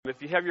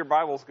If you have your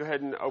Bibles, go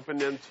ahead and open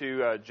them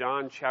to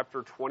John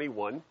chapter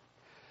 21.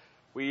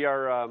 We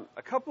are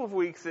a couple of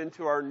weeks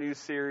into our new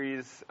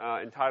series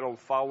entitled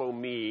Follow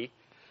Me,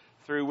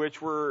 through which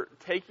we're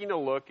taking a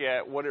look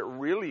at what it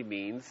really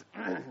means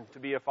to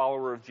be a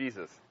follower of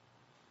Jesus.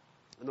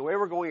 And the way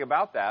we're going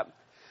about that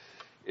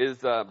is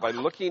by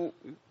looking...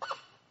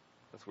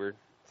 That's weird.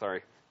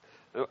 Sorry.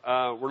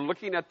 We're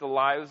looking at the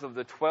lives of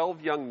the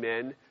 12 young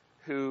men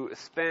who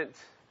spent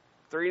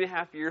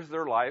 3.5 years of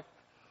their life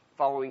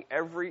following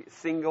every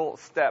single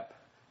step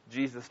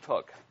Jesus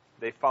took.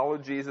 They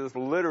followed Jesus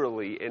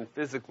literally and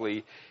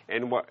physically,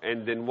 and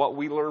then what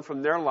we learned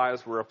from their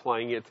lives, we're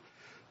applying it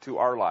to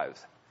our lives.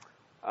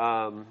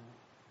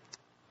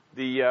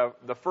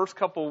 The first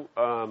couple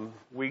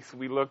weeks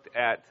we looked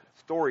at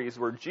stories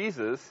where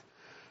Jesus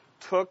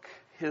took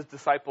his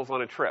disciples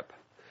on a trip.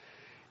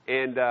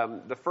 And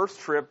the first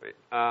trip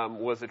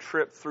was a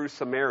trip through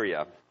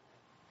Samaria,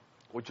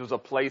 which was a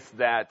place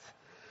that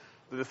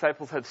the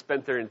disciples had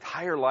spent their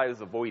entire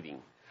lives avoiding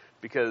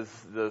because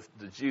the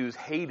Jews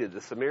hated the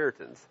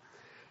Samaritans.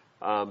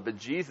 But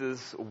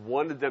Jesus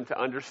wanted them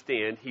to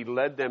understand. He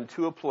led them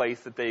to a place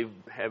that they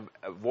have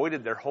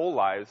avoided their whole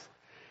lives.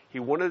 He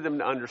wanted them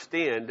to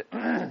understand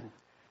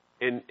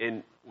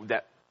and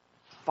that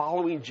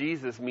following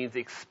Jesus means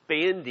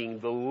expanding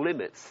the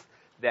limits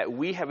that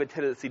we have a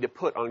tendency to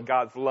put on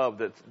God's love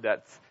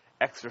that's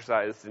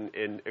exercised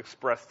and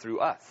expressed through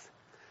us.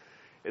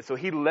 And so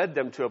he led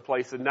them to a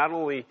place of not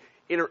only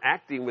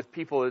interacting with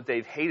people that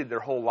they've hated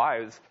their whole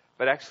lives,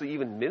 but actually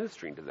even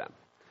ministering to them.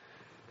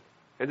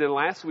 And then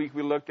last week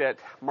we looked at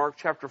Mark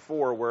chapter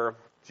 4, where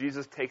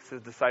Jesus takes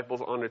his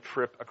disciples on a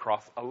trip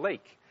across a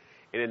lake.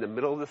 And in the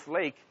middle of this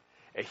lake,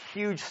 a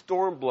huge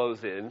storm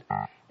blows in,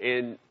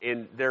 and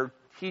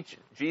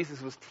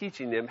Jesus was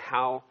teaching them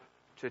how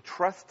to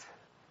trust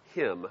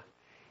him,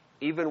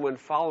 even when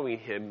following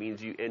him means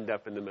you end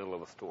up in the middle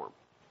of a storm.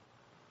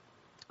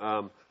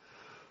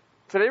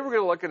 Today we're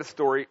going to look at a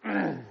story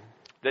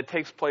that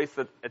takes place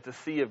at the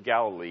Sea of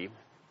Galilee,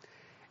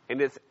 and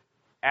it's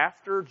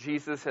after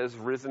Jesus has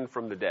risen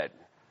from the dead.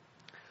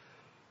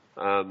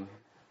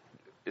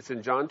 It's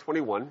in John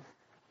 21,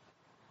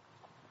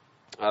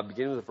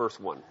 beginning with verse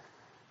 1.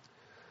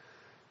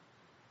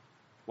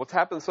 What's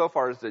happened so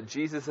far is that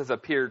Jesus has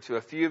appeared to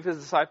a few of his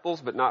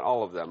disciples, but not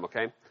all of them,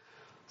 okay?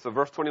 So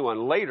verse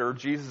 21, later,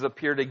 Jesus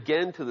appeared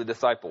again to the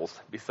disciples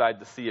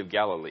beside the Sea of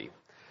Galilee.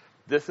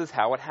 This is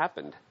how it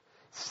happened.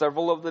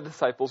 Several of the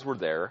disciples were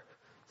there: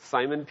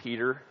 Simon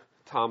Peter,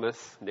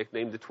 Thomas,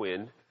 nicknamed the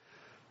twin,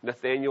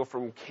 Nathanael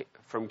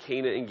from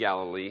Cana in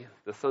Galilee,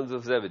 the sons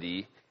of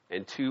Zebedee,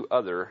 and 2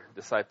 other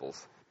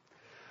disciples.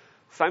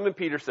 Simon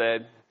Peter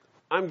said,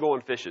 "I'm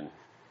going fishing."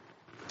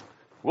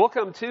 "We'll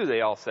come too," they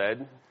all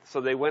said.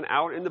 So they went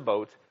out in the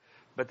boat,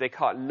 but they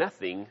caught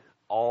nothing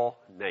all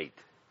night.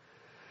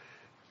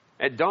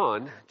 At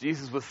dawn,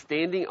 Jesus was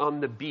standing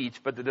on the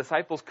beach, but the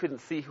disciples couldn't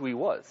see who he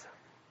was.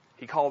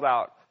 He called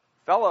out,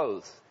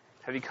 "Fellows,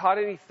 have you caught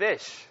any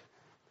fish?"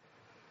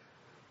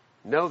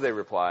 "No," they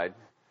replied.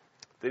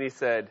 Then he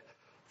said,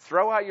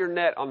 "Throw out your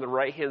net on the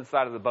right-hand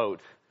side of the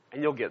boat,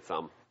 and you'll get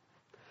some."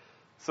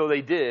 So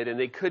they did, and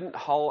they couldn't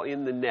haul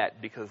in the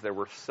net because there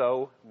were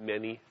so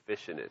many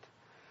fish in it.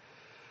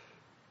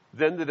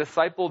 Then the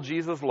disciple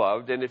Jesus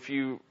loved, and if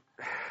you've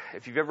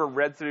ever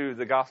read through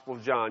the Gospel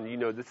of John, you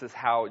know this is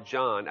how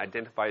John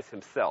identifies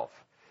himself.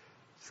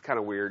 It's kind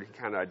of weird. He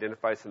kind of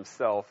identifies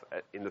himself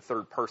in the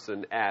third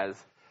person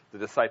as the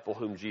disciple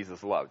whom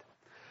Jesus loved.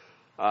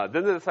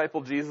 Then the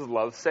disciple Jesus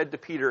loved said to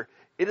Peter,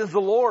 "It is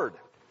the Lord."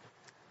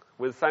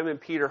 When Simon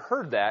Peter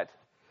heard that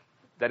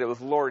it was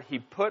the Lord, he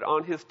put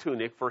on his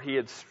tunic, for he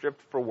had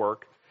stripped for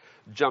work,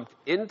 jumped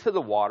into the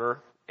water,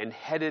 and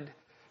headed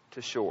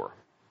to shore.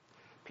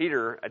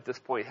 Peter, at this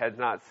point, had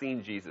not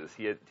seen Jesus.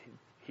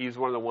 He was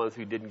one of the ones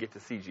who didn't get to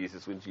see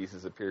Jesus when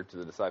Jesus appeared to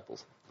the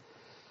disciples.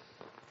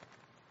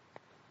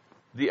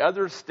 The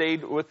others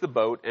stayed with the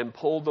boat and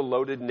pulled the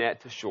loaded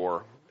net to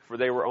shore, for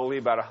they were only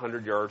about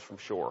 100 yards from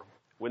shore.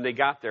 When they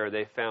got there,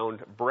 they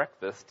found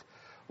breakfast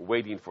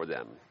waiting for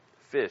them: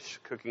 fish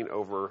cooking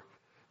over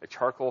a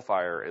charcoal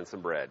fire and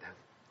some bread.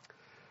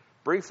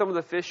 "Bring some of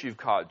the fish you've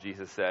caught,"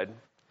 Jesus said.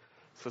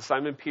 So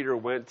Simon Peter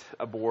went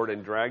aboard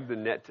and dragged the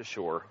net to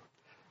shore.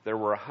 There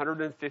were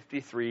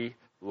 153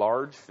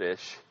 large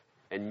fish,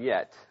 and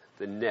yet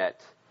the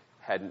net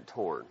hadn't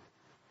torn.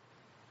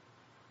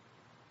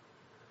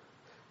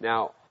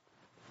 Now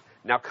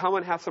come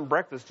and have some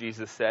breakfast,"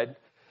 Jesus said.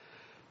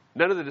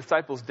 None of the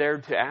disciples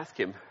dared to ask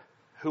him,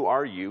 "Who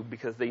are you?"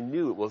 because they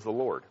knew it was the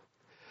Lord.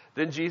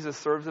 Then Jesus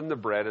served them the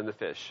bread and the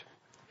fish.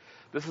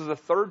 This was the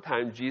third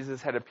time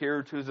Jesus had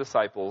appeared to his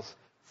disciples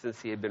since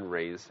he had been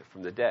raised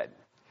from the dead.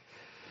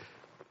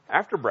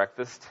 After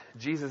breakfast,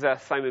 Jesus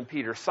asked Simon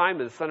Peter,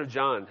 "Simon, son of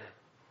John,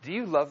 do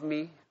you love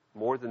me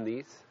more than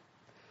these?"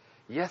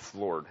 "Yes,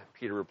 Lord,"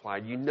 Peter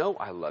replied. "You know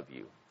I love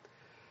you."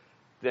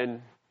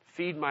 "Then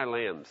feed my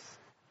lambs,"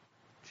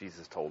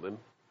 Jesus told him.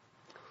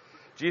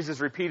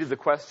 Jesus repeated the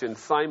question,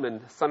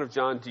 "Simon, son of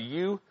John, do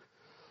you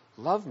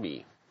love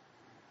me?"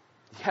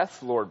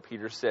 "Yes, Lord,"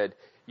 Peter said.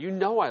 you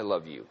know I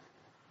love you.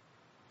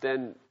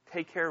 Then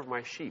take care of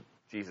my sheep,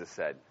 Jesus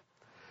said.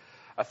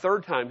 A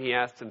third time he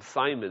asked him,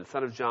 Simon,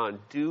 son of John,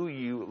 do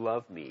you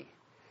love me?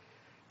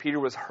 Peter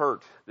was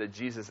hurt that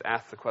Jesus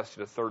asked the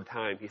question a third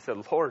time. He said,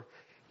 Lord,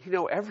 you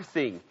know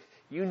everything.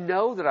 You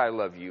know that I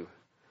love you.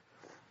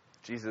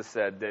 Jesus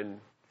said, then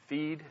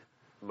feed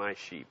my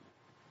sheep.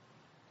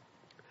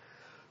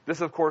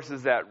 This, of course,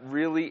 is that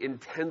really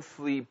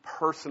intensely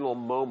personal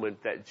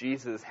moment that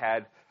Jesus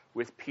had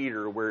with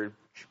Peter, where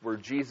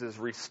Jesus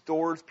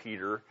restores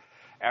Peter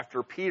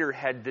after Peter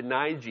had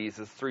denied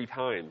Jesus 3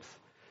 times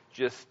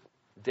just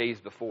days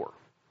before.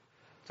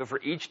 So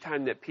for each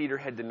time that Peter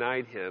had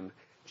denied him,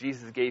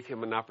 Jesus gave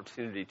him an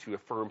opportunity to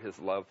affirm his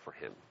love for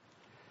him.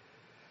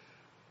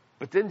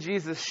 But then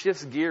Jesus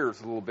shifts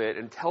gears a little bit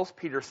and tells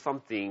Peter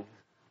something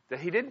that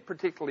he didn't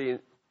particularly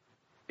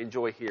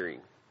enjoy hearing.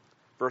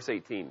 Verse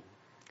 18.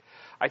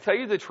 I tell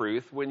you the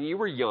truth, when you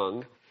were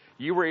young,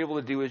 you were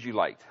able to do as you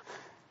liked.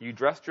 You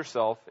dressed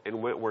yourself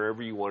and went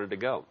wherever you wanted to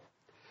go.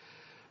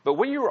 But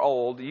when you are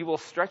old, you will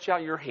stretch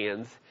out your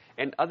hands,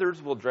 and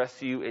others will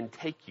dress you and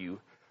take you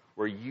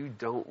where you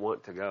don't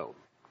want to go.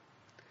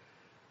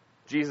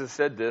 Jesus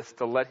said this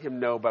to let him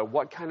know by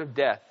what kind of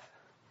death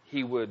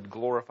he would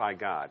glorify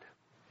God.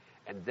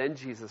 And then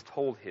Jesus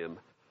told him,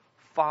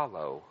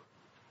 follow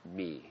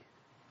me.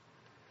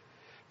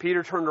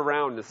 Peter turned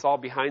around and saw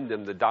behind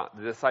them the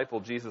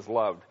disciple Jesus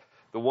loved,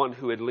 the one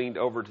who had leaned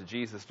over to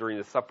Jesus during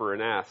the supper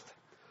and asked,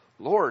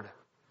 Lord,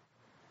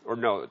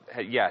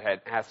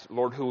 had asked,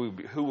 Lord, who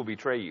will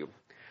betray you?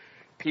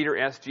 Peter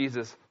asked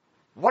Jesus,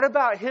 what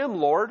about him,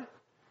 Lord?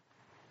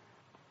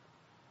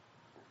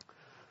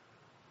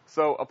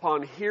 So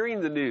upon hearing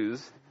the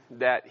news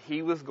that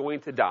he was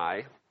going to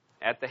die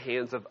at the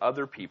hands of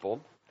other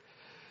people,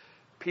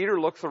 Peter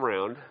looks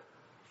around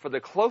for the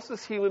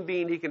closest human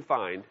being he can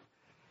find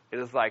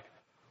and is like,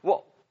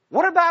 well,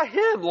 what about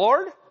him,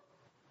 Lord? It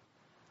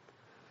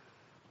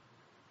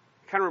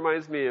kind of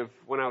reminds me of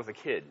when I was a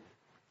kid.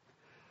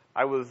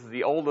 I was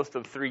the oldest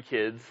of 3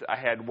 kids. I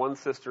had one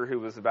sister who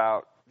was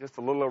about just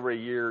a little over a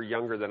year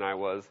younger than I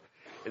was.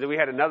 And then we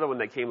had another one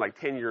that came like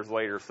 10 years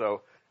later.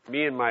 So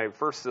me and my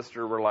first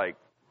sister were like,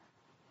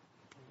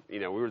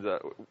 it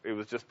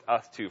was just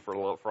us two for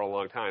a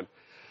long time.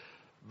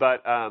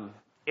 But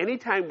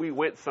anytime we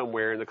went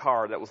somewhere in the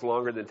car that was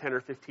longer than 10 or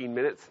 15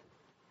 minutes,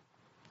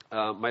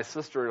 my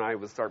sister and I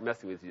would start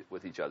messing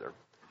with each other,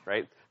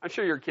 right? I'm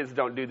sure your kids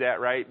don't do that,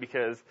 right?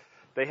 Because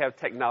they have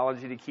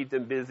technology to keep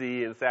them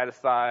busy and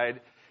satisfied.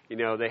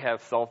 They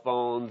have cell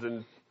phones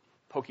and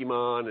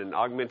Pokemon and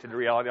augmented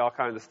reality, all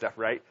kinds of stuff,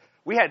 right?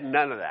 We had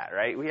none of that,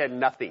 right? We had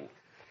nothing.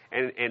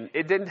 And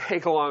it didn't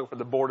take long for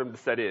the boredom to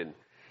set in.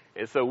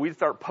 And so we'd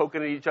start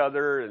poking at each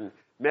other and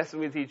messing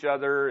with each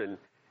other and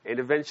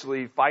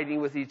eventually fighting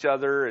with each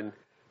other.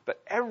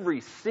 But every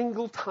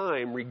single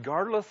time,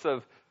 regardless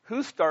of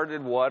who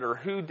started what or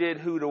who did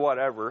who to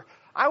whatever,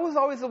 I was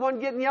always the one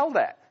getting yelled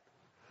at.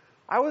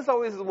 I was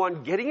always the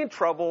one getting in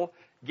trouble,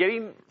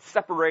 getting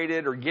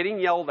separated, or getting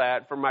yelled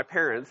at from my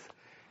parents.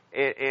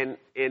 And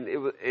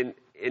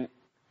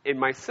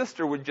my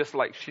sister would just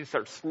she'd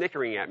start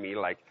snickering at me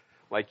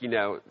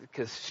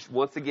because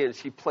once again,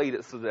 she played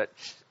it so that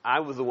I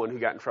was the one who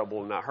got in trouble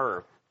and not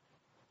her.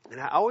 And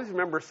I always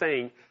remember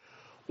saying,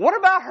 what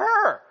about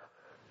her?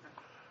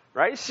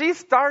 Right? She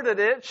started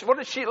it.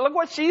 Look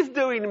what she's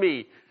doing to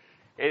me.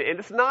 And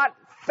it's not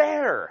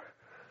fair.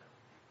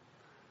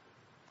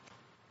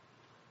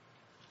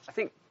 I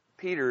think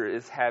Peter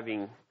is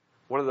having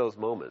one of those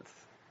moments.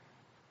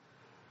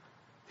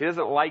 He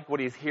doesn't like what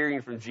he's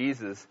hearing from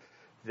Jesus,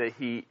 and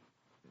he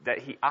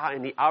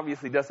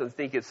obviously doesn't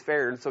think it's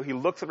fair, and so he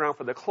looks around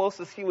for the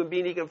closest human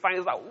being he can find.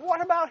 He's like,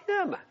 what about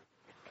him?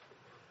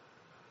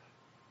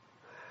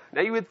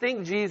 Now you would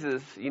think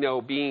Jesus,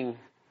 being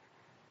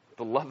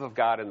the love of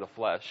God in the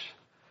flesh,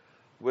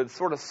 would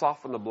sort of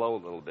soften the blow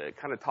a little bit,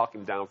 kind of talk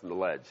him down from the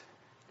ledge.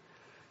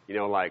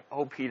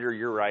 Oh, Peter,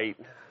 you're right.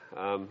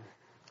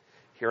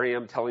 Here I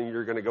am telling you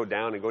you're going to go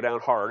down and go down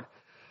hard.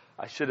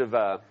 I should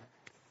have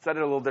said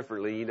it a little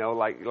differently,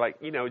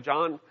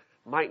 John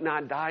might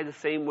not die the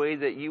same way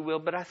that you will,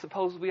 but I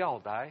suppose we all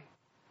die.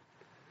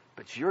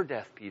 But your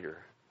death, Peter,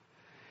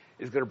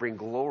 is going to bring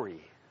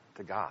glory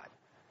to God.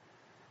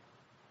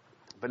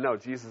 But no,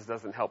 Jesus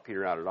doesn't help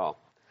Peter out at all.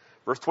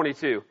 Verse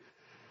 22,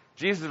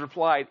 Jesus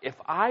replied, if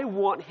I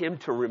want him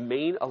to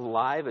remain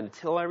alive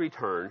until I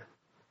return,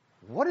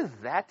 what is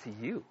that to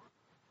you?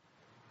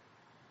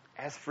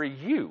 As for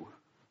you,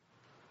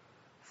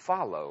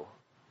 follow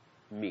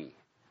me.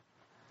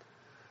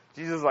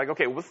 Jesus is like,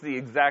 okay, what's the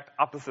exact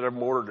opposite of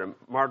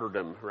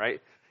martyrdom,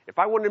 right? If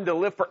I want him to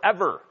live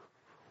forever,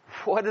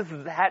 what is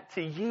that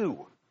to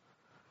you?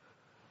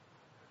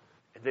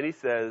 And then he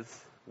says,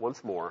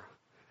 once more,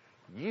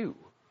 you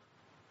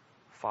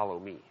follow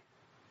me.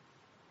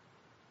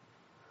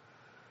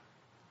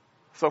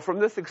 So from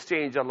this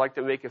exchange, I'd like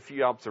to make a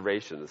few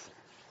observations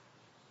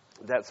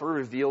that sort of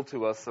reveal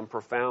to us some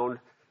profound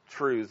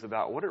truths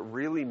about what it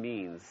really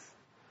means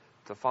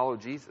to follow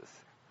Jesus.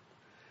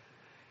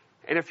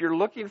 And if you're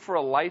looking for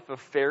a life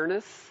of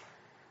fairness,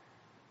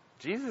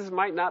 Jesus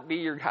might not be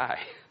your guy.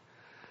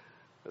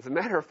 As a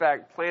matter of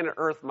fact, planet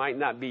Earth might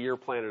not be your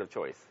planet of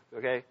choice,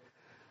 okay?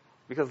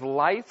 Because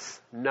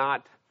life's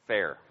not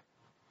fair.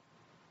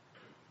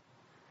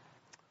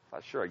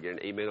 Not sure I'd get an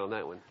amen on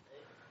that one.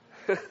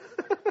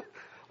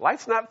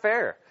 Life's not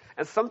fair.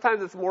 And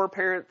sometimes it's more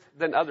apparent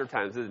than other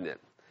times, isn't it?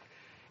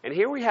 And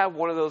here we have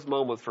one of those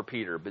moments for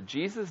Peter. But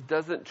Jesus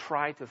doesn't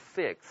try to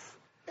fix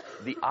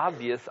the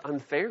obvious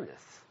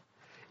unfairness.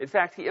 In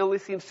fact, he only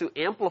seems to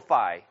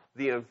amplify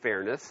the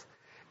unfairness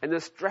and then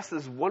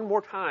stresses one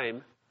more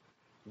time,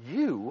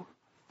 you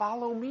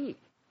follow me.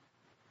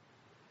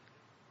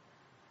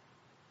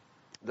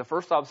 The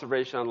first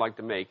observation I'd like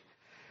to make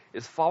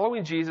is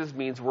following Jesus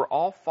means we're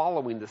all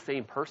following the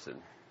same person,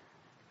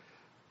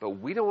 but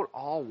we don't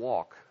all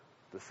walk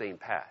the same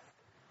path.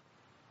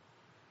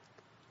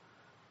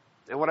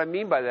 And what I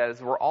mean by that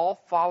is we're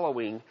all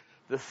following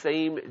the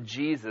same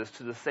Jesus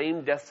to the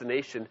same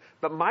destination,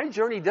 but my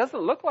journey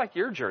doesn't look like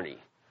your journey.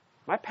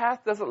 My path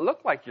doesn't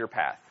look like your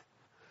path.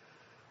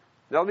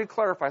 Now let me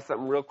clarify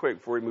something real quick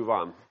before we move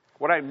on.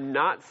 What I'm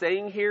not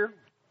saying here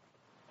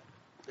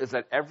is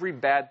that every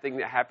bad thing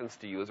that happens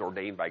to you is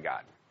ordained by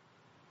God.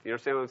 You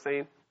understand what I'm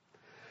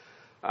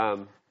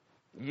saying?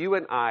 You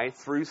and I,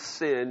 through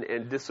sin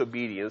and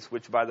disobedience,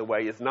 which, by the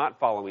way, is not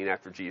following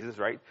after Jesus,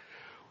 right?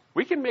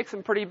 We can make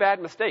some pretty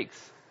bad mistakes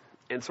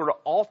and sort of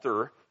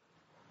alter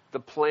the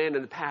plan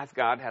and the path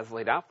God has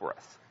laid out for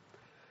us.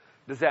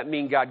 Does that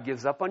mean God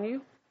gives up on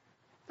you?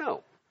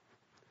 No.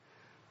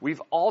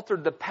 We've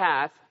altered the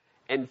path,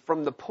 and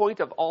from the point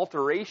of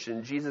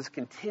alteration, Jesus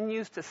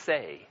continues to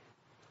say,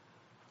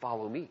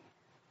 follow me.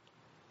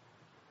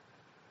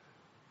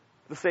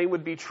 The same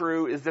would be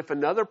true as if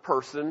another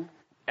person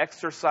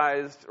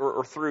exercised,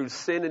 or through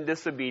sin and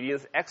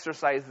disobedience,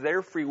 exercised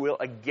their free will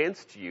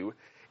against you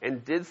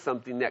and did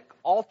something that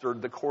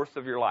altered the course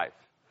of your life.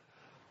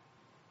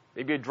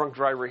 Maybe a drunk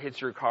driver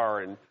hits your car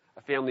and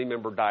a family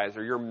member dies,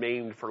 or you're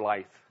maimed for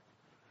life.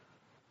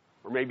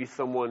 Or maybe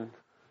someone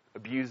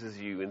abuses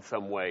you in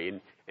some way,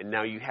 and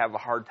now you have a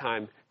hard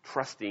time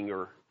trusting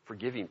or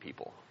forgiving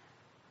people.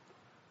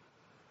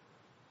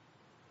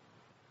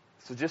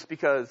 So just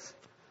because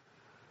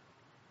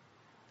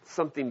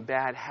something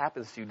bad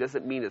happens to you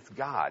doesn't mean it's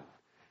God.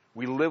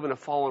 We live in a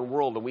fallen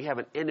world, and we have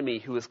an enemy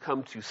who has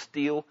come to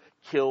steal,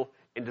 kill,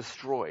 and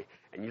destroy.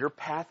 And your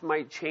path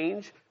might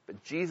change,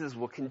 but Jesus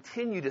will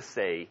continue to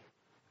say,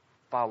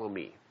 follow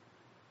me.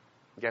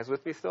 You guys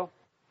with me still?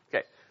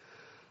 Okay.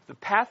 The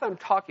path I'm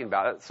talking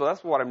about, so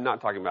that's what I'm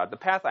not talking about. The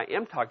path I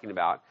am talking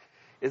about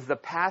is the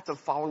path of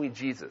following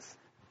Jesus.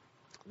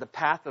 The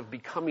path of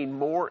becoming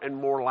more and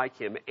more like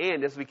him.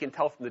 And, as we can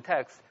tell from the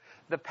text,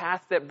 the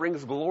path that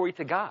brings glory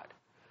to God.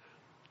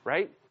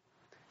 Right?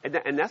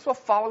 And that's what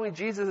following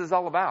Jesus is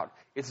all about.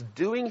 It's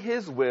doing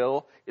his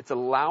will. It's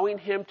allowing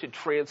him to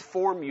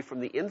transform you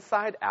from the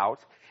inside out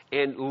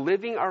and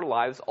living our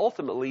lives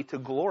ultimately to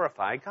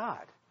glorify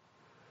God.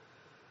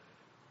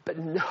 But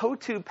no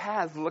two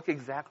paths look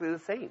exactly the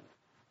same.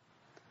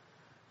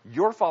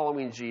 You're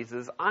following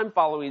Jesus, I'm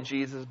following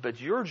Jesus,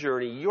 but your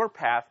journey, your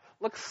path,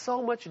 looks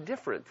so much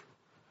different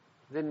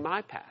than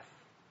my path.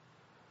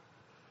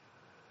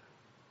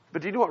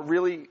 But do you know what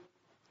really,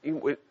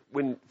 you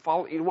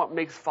know what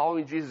makes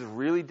following Jesus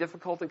really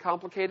difficult and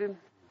complicated?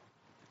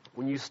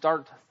 When you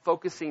start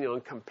focusing on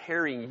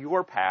comparing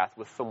your path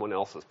with someone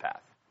else's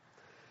path,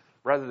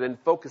 rather than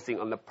focusing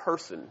on the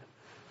person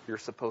you're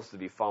supposed to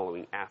be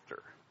following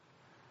after.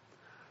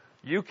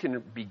 You can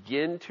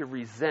begin to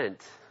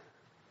resent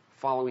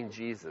following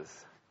Jesus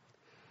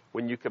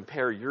when you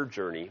compare your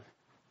journey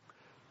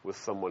with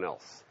someone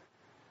else.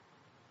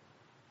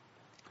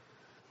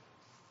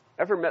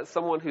 Ever met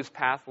someone whose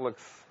path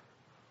looks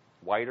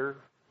whiter,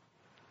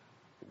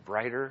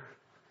 brighter,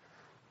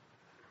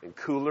 and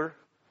cooler,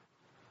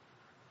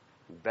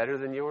 and better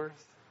than yours?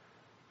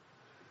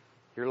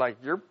 You're like,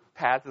 your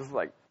path is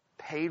like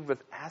paved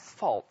with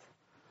asphalt,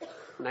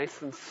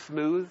 nice and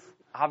smooth,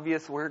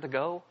 obvious where to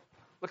go.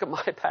 Look at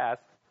my path.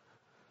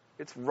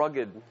 It's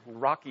rugged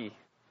and rocky,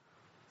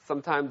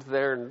 sometimes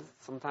there and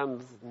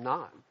sometimes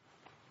not.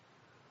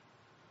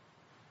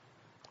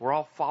 We're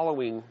all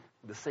following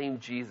the same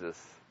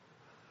Jesus,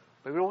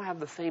 but we don't have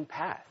the same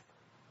path.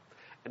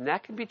 And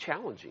that can be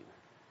challenging.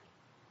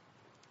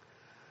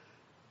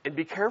 And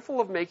be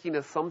careful of making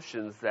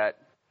assumptions that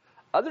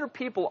other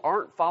people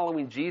aren't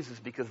following Jesus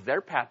because their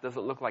path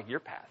doesn't look like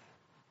your path.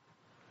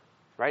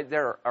 Right?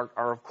 There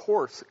are, of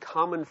course,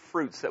 common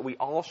fruits that we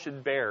all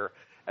should bear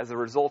as a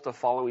result of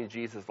following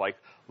Jesus, like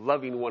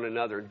loving one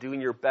another and doing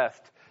your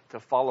best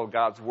to follow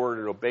God's word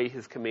and obey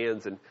his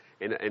commands and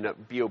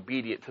be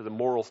obedient to the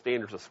moral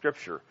standards of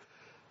Scripture.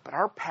 But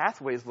our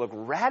pathways look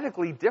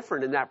radically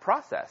different in that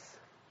process.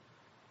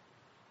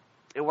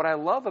 And what I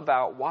love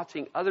about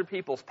watching other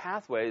people's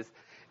pathways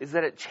is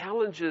that it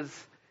challenges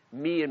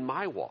me in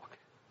my walk.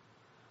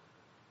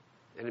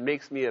 And it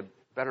makes me a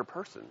better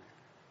person.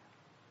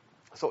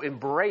 So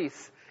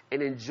embrace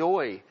and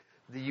enjoy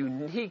the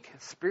unique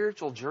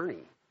spiritual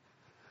journey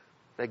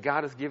that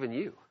God has given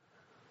you.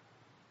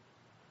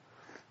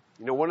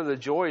 You know, one of the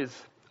joys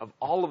of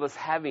all of us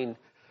having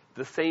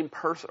the same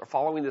person, or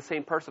following the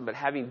same person, but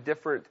having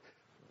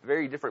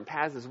very different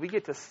paths, is we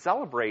get to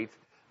celebrate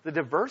the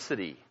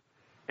diversity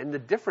and the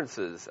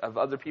differences of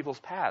other people's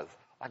paths.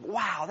 Like,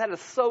 wow, that is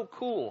so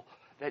cool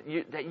that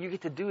you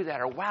get to do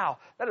that. Or, wow,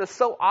 that is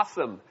so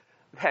awesome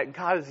that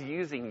God is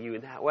using you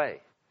in that way.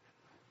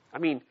 I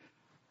mean,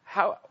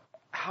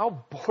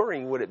 how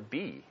boring would it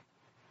be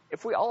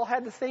if we all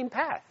had the same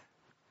path?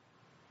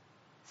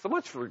 So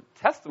much for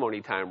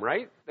testimony time,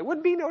 right? There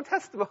wouldn't be no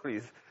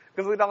testimonies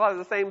because we'd all have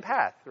the same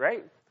path,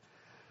 right?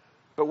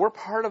 But we're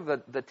part of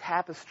the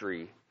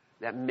tapestry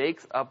that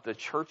makes up the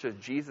Church of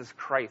Jesus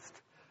Christ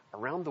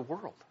around the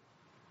world.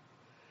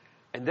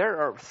 And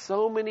there are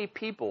so many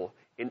people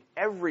in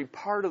every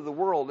part of the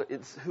world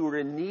who are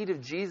in need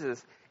of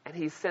Jesus, and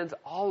he sends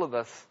all of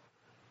us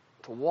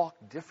to walk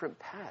different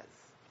paths.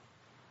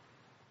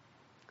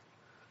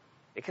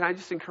 And can I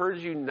just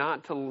encourage you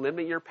not to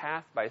limit your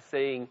path by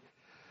saying,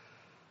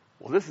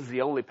 well, this is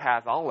the only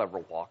path I'll ever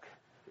walk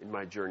in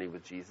my journey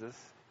with Jesus?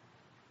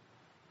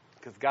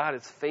 Because God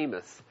is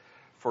famous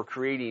for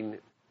creating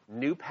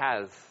new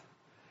paths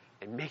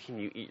and making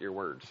you eat your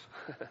words.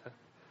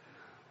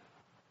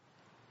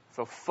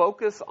 So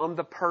focus on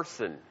the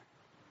person,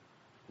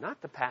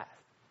 not the path.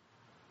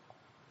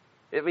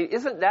 I mean,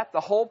 isn't that the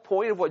whole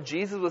point of what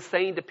Jesus was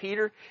saying to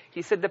Peter?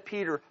 He said to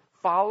Peter,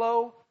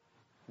 follow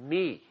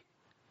me.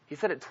 He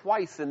said it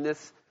twice in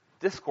this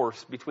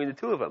discourse between the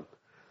two of them.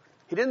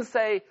 He didn't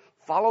say,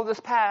 follow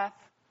this path.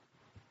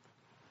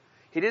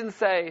 He didn't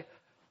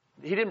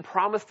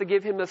promise to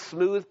give him a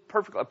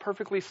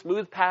perfectly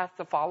smooth path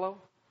to follow.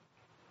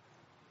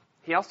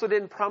 He also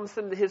didn't promise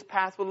him that his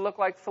path would look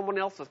like someone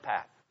else's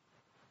path.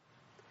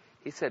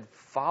 He said,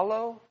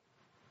 follow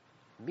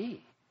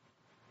me.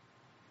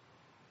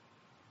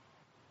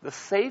 The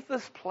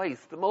safest place,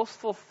 the most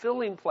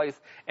fulfilling place,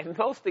 and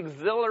most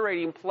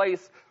exhilarating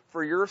place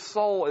for your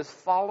soul is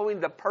following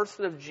the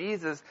person of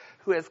Jesus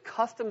who has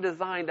custom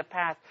designed a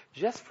path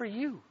just for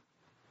you.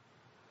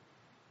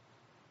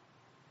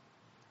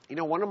 You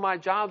know, one of my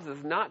jobs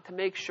is not to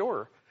make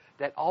sure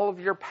that all of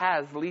your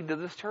paths lead to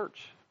this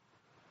church.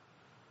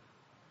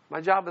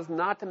 My job is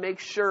not to make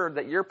sure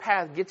that your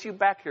path gets you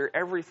back here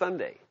every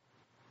Sunday.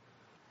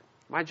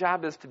 My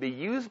job is to be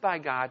used by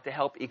God to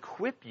help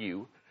equip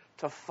you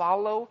to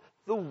follow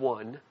the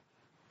one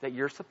that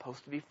you're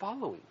supposed to be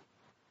following.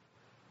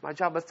 My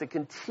job is to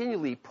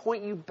continually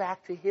point you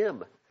back to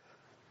him,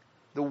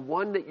 the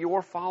one that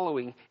you're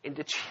following, and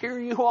to cheer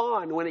you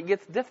on when it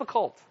gets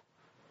difficult.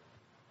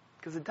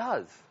 Because it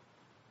does.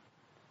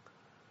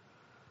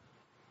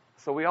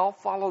 So we all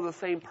follow the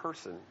same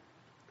person,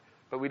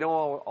 but we don't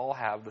all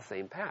have the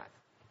same path.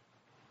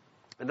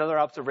 Another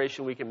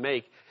observation we can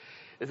make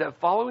is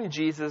that following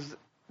Jesus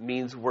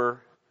means we're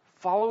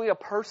following a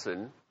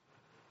person,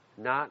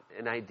 not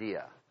an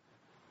idea.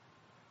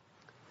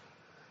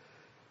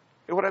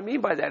 And what I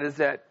mean by that is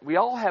that we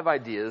all have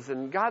ideas,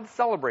 and God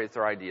celebrates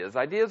our ideas.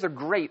 Ideas are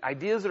great.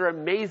 Ideas are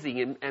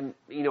amazing, and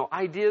you know,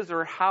 ideas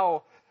are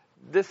how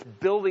this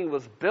building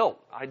was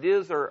built.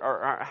 Ideas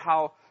are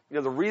how, you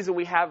know, the reason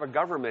we have a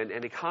government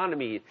and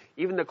economy,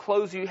 even the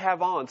clothes you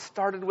have on,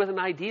 started with an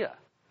idea,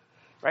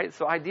 right?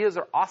 So ideas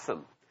are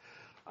awesome.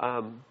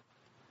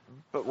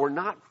 But we're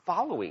not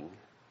following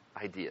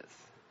ideas,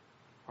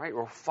 right?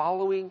 We're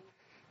following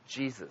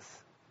Jesus.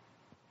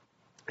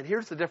 And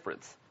here's the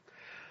difference.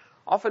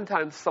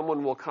 Oftentimes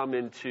someone will come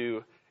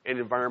into an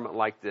environment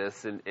like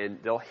this and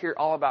they'll hear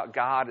all about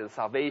God and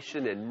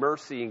salvation and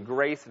mercy and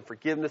grace and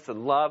forgiveness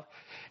and love.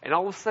 And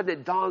all of a sudden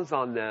it dawns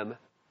on them,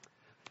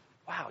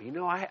 wow, you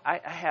know, I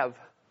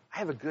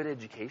have a good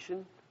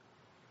education.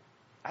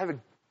 I have a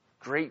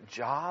great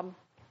job.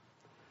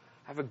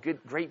 I have a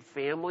great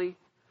family,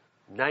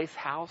 nice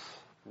house,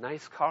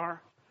 nice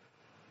car.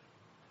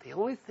 The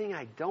only thing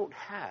I don't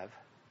have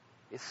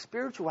is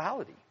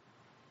spirituality.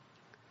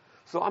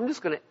 So I'm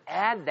just going to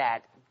add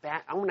that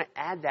back. I'm going to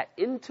add that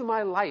into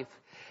my life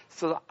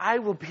so that I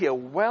will be a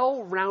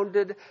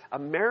well-rounded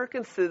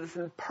American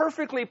citizen,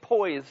 perfectly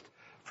poised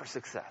for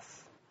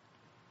success.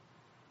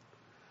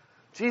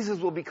 Jesus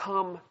will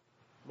become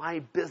my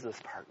business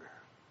partner.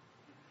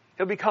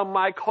 He'll become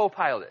my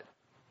co-pilot.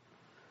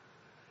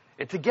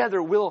 And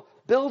together we'll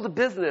build a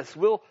business.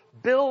 We'll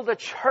build a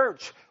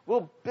church.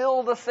 We'll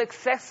build a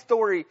success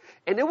story.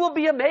 And it will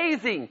be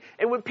amazing.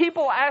 And when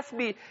people ask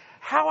me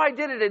how I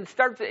did it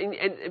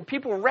and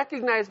people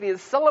recognize me and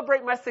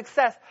celebrate my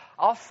success,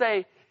 I'll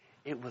say,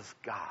 it was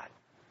God.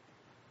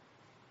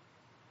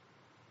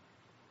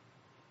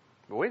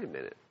 But wait a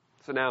minute.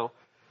 So now,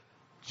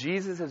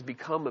 Jesus has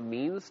become a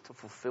means to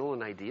fulfill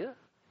an idea?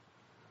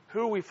 Who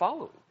are we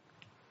following?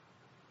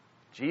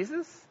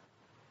 Jesus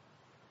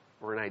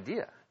or an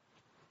idea?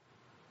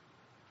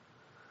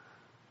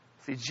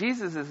 See,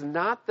 Jesus is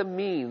not the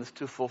means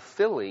to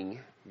fulfilling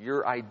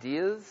your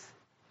ideas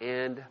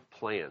and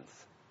plans.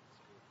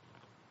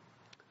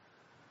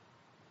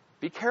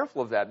 Be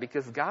careful of that,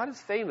 because God is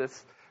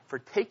famous for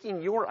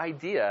taking your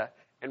idea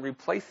and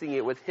replacing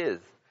it with his.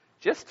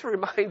 Just to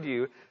remind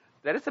you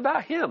that it's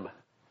about him.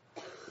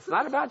 It's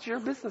not about your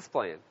business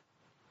plan.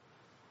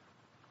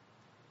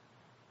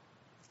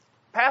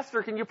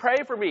 Pastor, can you pray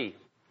for me?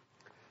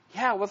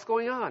 Yeah, what's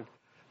going on?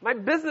 My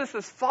business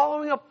is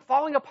falling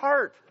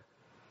apart.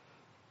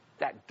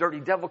 That dirty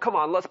devil, come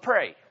on, let's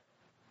pray.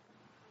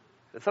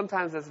 And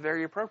sometimes that's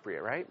very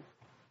appropriate, right?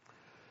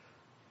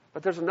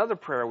 But there's another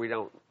prayer we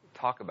don't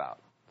talk about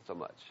so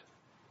much.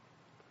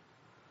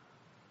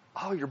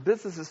 Oh, your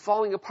business is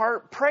falling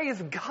apart.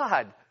 Praise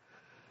God.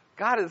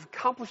 God is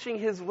accomplishing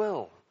His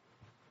will.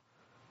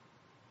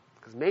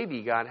 Because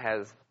maybe God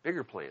has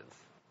bigger plans.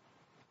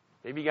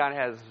 Maybe God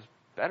has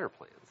better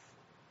plans.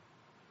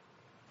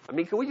 I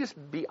mean, can we just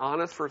be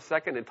honest for a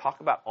second and talk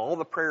about all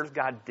the prayers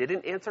God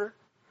didn't answer?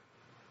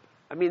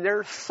 I mean, there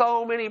are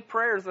so many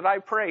prayers that I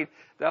prayed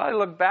that I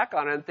look back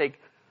on and think,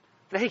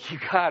 thank you,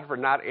 God, for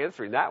not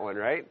answering that one,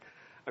 right?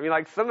 I mean,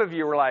 like some of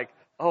you were like,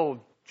 oh,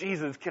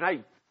 Jesus, can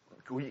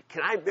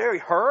I marry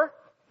her?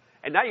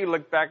 And now you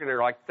look back and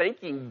they're like,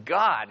 thanking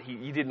God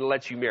He didn't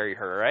let you marry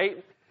her,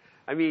 right?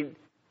 I mean,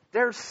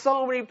 there's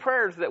so many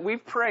prayers that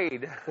we've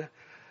prayed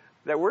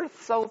that we're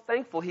so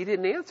thankful He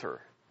didn't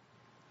answer.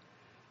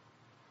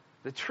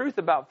 The truth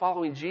about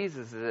following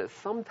Jesus is that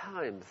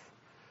sometimes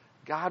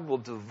God will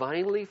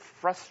divinely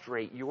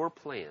frustrate your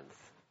plans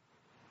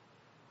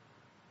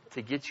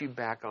to get you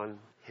back on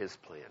His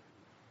plan.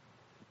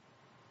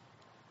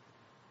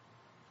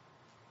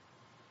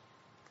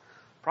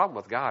 The problem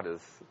with God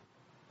is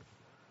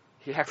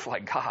He acts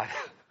like God.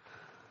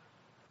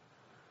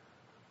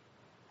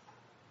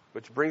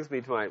 Which brings me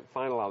to my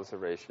final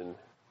observation.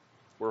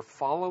 We're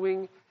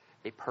following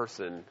a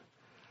person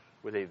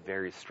with a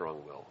very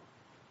strong will.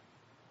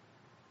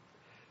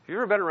 Have you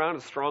ever been around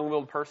a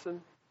strong-willed person?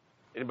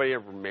 Anybody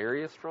ever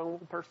marry a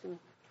strong-willed person?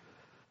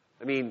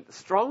 I mean,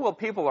 strong-willed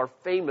people are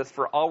famous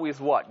for always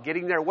what?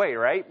 Getting their way,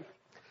 right?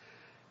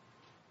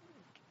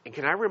 And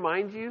can I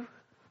remind you?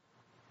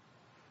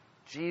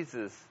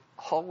 Jesus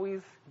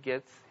always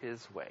gets His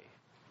way.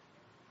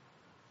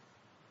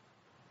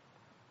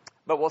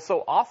 But what's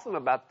so awesome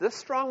about this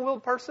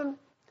strong-willed person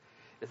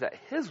is that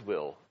His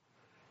will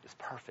is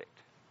perfect.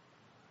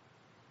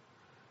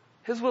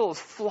 His will is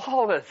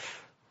flawless.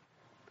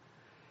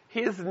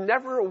 He has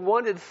never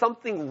wanted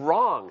something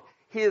wrong.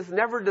 He has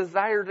never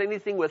desired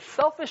anything with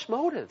selfish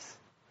motives.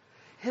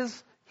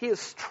 He is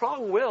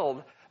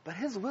strong-willed, but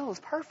His will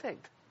is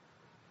perfect.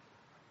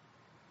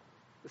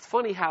 It's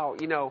funny how,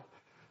 when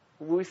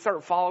we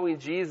start following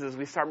Jesus,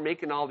 we start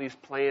making all these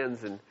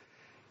plans and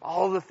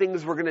all the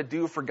things we're going to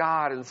do for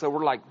God. And so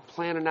we're like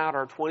planning out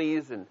our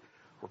 20s and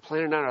we're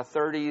planning out our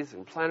 30s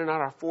and planning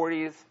out our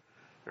 40s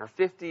and our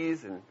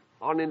 50s and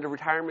on into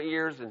retirement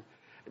years. And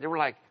then we're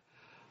like,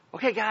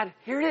 okay, God,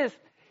 here it is.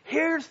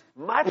 Here's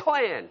my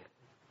plan.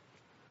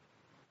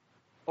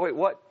 Oh, wait,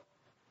 what?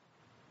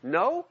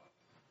 No?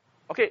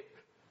 Okay,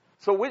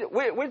 so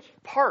which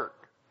part?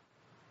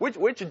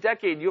 Which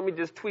decade do you want me to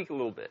just tweak a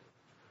little bit?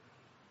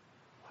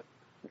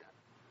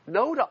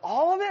 No to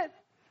all of it?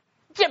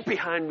 Get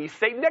behind me,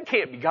 Satan. That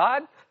can't be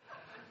God.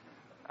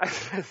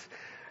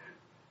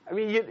 I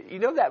mean, you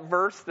know that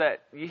verse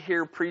that you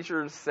hear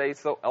preachers say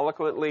so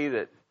eloquently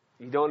that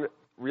you don't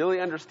really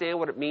understand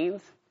what it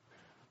means?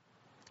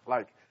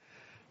 Like,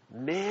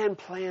 man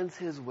plans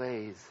his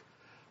ways,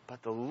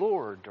 but the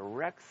Lord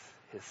directs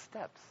his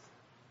steps.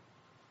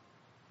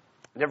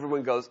 And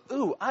everyone goes,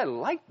 ooh, I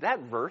like that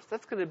verse.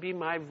 That's going to be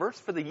my verse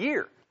for the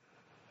year.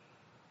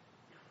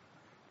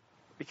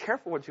 Be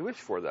careful what you wish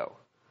for, though.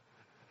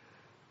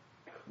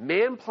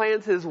 Man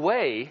plans his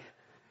way,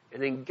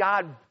 and then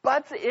God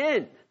butts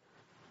in.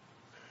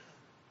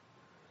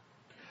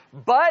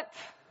 But,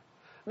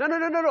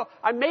 no.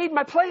 I made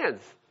my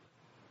plans.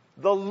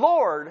 The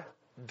Lord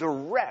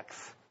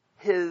directs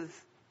his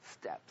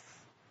steps.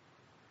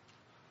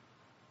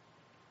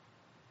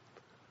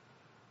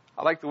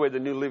 I like the way the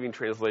New Living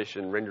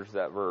Translation renders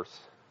that verse.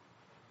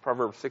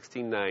 Proverbs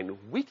 16:9.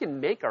 We can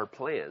make our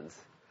plans,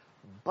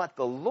 but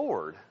the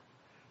Lord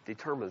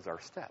determines our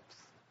steps.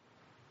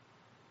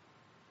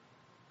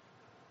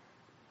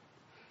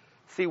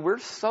 See, we're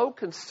so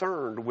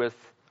concerned with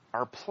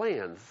our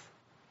plans,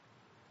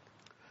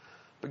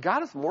 but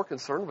God is more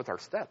concerned with our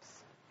steps.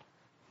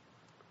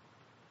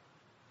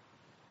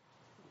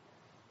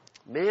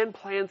 Man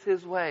plans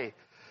his way.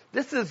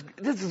 This is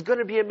going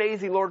to be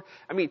amazing, Lord.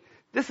 I mean,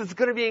 this is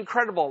going to be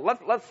incredible.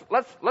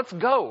 Let's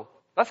go.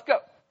 Let's go.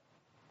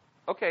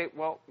 Okay,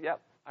 well, yeah,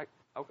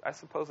 I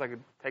suppose I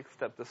could take a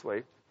step this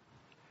way.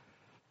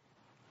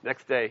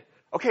 Next day.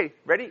 Okay,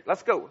 ready?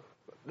 Let's go.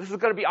 This is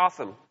going to be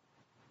awesome.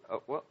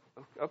 Oh, well,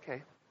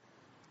 okay.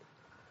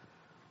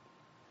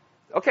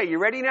 Okay, you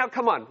ready now?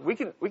 Come on. We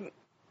can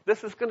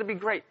this is going to be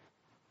great.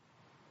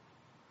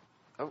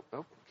 Oh,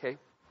 okay.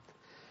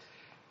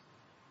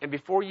 And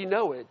before you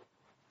know it,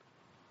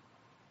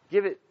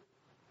 give it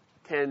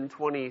 10,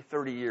 20,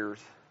 30 years,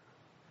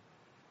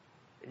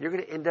 and you're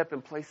going to end up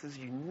in places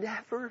you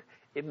never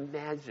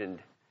imagined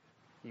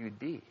you'd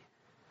be.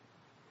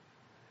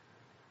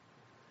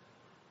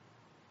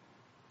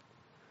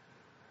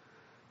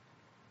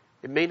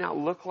 It may not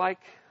look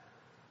like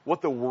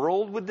what the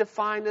world would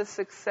define as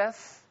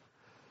success,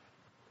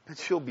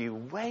 but you'll be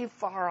way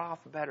far off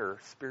better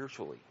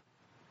spiritually.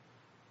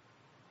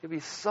 You'll be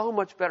so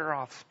much better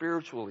off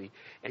spiritually,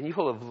 and you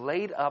will have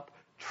laid up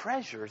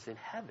treasures in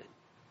heaven.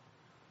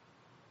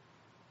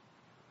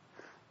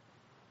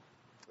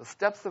 The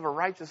steps of a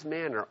righteous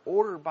man are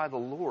ordered by the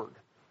Lord,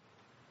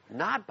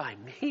 not by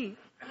me.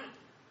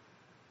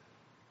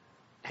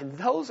 And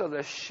those are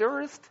the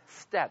surest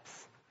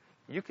steps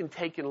you can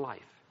take in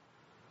life.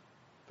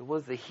 The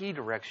ones that He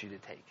directs you to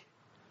take.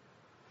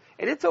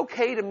 And it's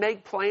okay to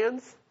make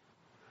plans.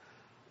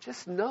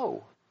 Just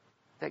know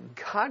that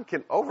God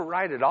can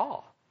override it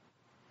all.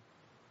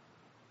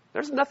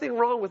 There's nothing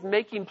wrong with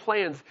making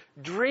plans.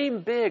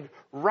 Dream big.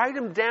 Write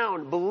them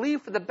down.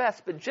 Believe for the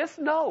best. But just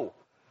know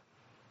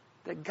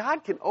that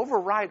God can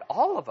override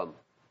all of them.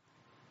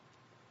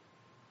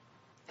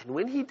 And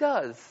when He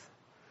does,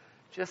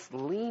 just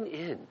lean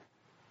in.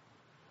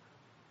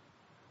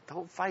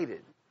 Don't fight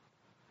it.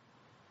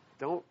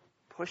 Don't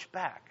push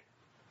back.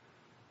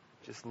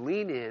 Just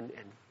lean in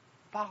and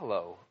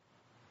follow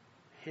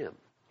Him.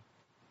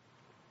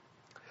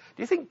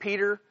 Do you think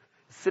Peter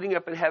is sitting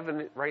up in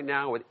heaven right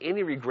now with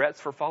any regrets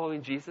for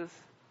following Jesus?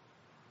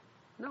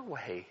 No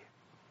way.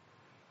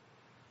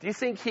 Do you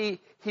think he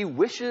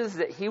wishes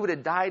that he would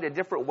have died a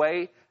different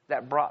way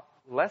that brought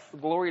less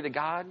glory to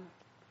God?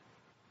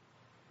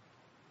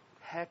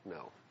 Heck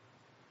no.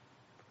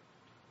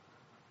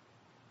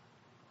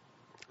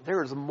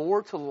 There is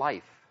more to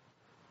life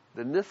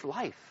than this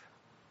life.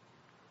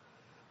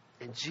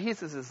 And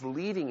Jesus is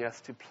leading us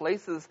to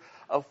places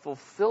of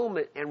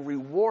fulfillment and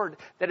reward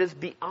that is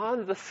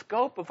beyond the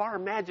scope of our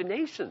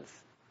imaginations.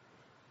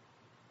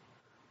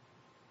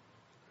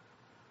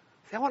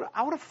 See, I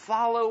want to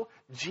follow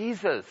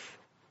Jesus.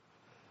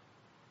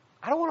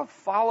 I don't want to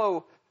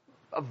follow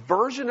a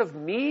version of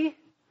me.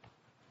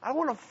 I don't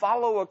want to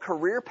follow a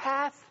career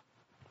path.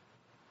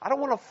 I don't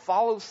want to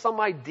follow some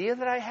idea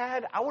that I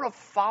had. I want to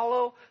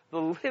follow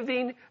the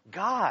living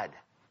God.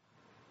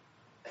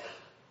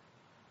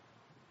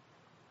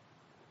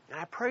 And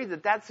I pray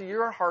that that's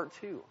your heart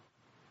too.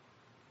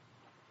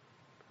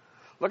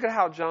 Look at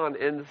how John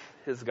ends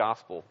his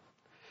gospel.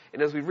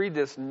 And as we read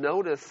this,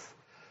 notice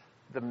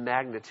the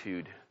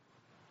magnitude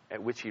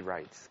at which he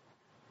writes.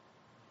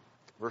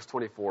 Verse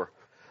 24.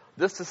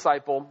 This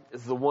disciple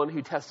is the one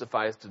who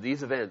testifies to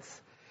these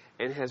events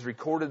and has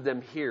recorded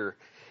them here.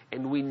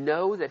 And we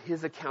know that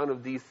his account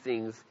of these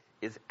things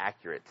is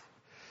accurate.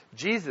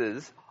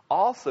 Jesus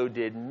also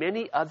did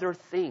many other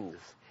things.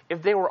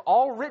 If they were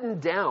all written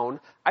down,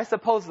 I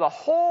suppose the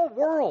whole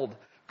world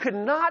could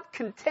not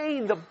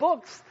contain the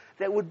books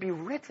that would be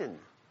written.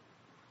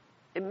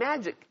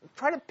 Imagine,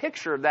 try to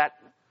picture that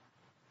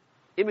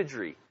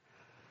imagery.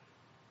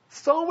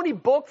 So many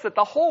books that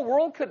the whole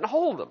world couldn't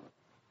hold them.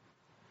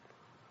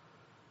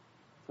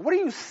 What are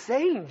you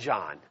saying,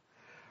 John?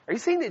 Are you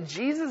saying that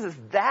Jesus is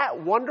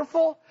that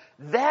wonderful,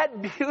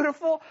 that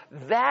beautiful,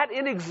 that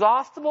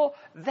inexhaustible,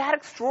 that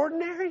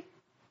extraordinary?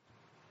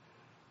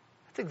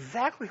 That's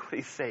exactly what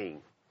he's saying.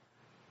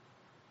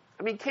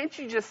 I mean, can't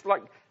you just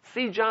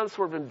see John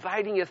sort of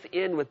inviting us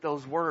in with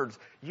those words?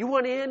 You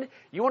want in?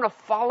 You want to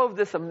follow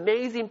this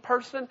amazing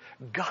person,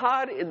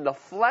 God in the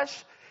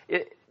flesh?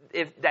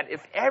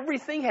 If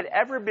everything had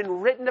ever been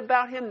written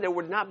about him, there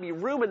would not be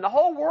room in the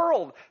whole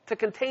world to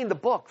contain the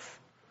books.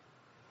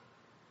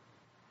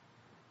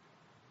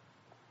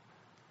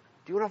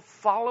 Do you want to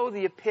follow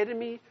the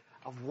epitome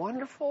of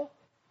wonderful?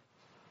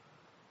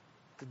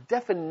 The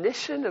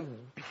definition of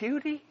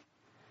beauty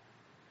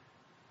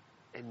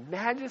and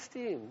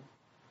majesty and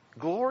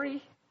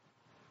glory?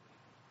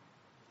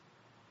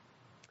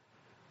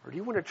 Or do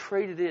you want to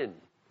trade it in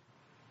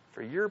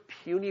for your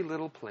puny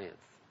little plans?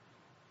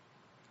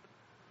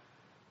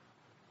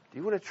 Do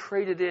you want to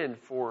trade it in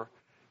for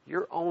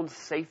your own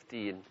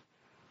safety and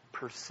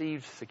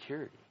perceived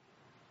security?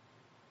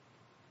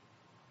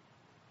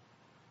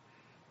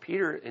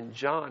 Peter and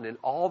John and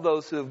all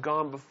those who have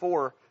gone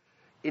before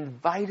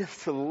invite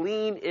us to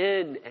lean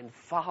in and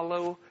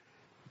follow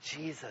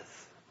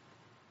Jesus.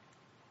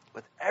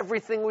 With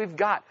everything we've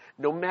got,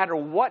 no matter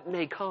what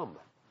may come.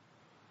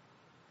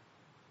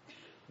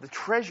 The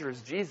treasure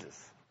is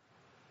Jesus.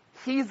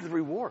 He's the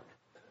reward.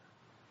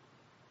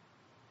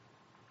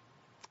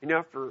 You know,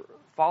 after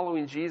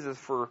following Jesus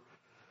for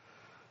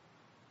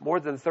more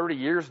than 30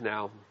 years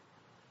now,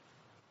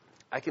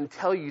 I can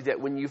tell you that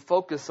when you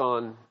focus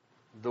on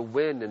the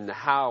when and the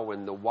how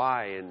and the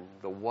why and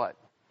the what,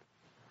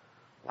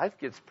 life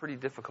gets pretty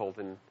difficult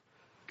and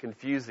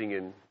confusing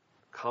and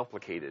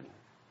complicated.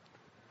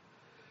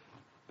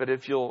 But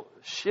if you'll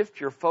shift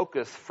your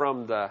focus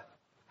from the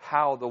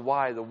how, the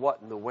why, the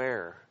what, and the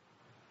where,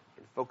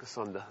 and focus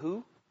on the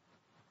who,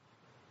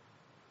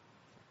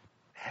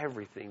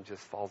 everything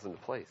just falls into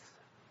place.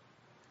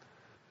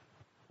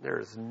 There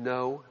is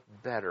no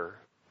better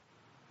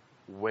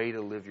way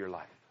to live your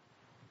life.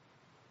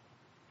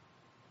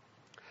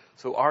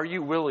 So are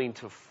you willing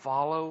to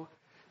follow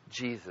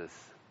Jesus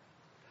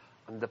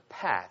on the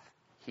path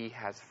he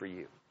has for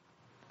you?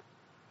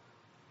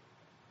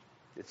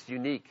 It's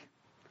unique.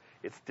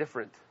 It's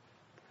different.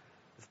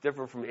 It's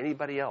different from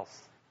anybody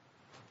else.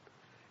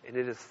 And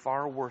it is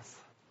far worth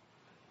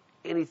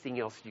anything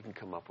else you can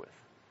come up with.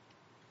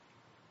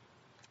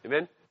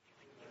 Amen?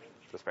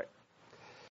 Let's pray.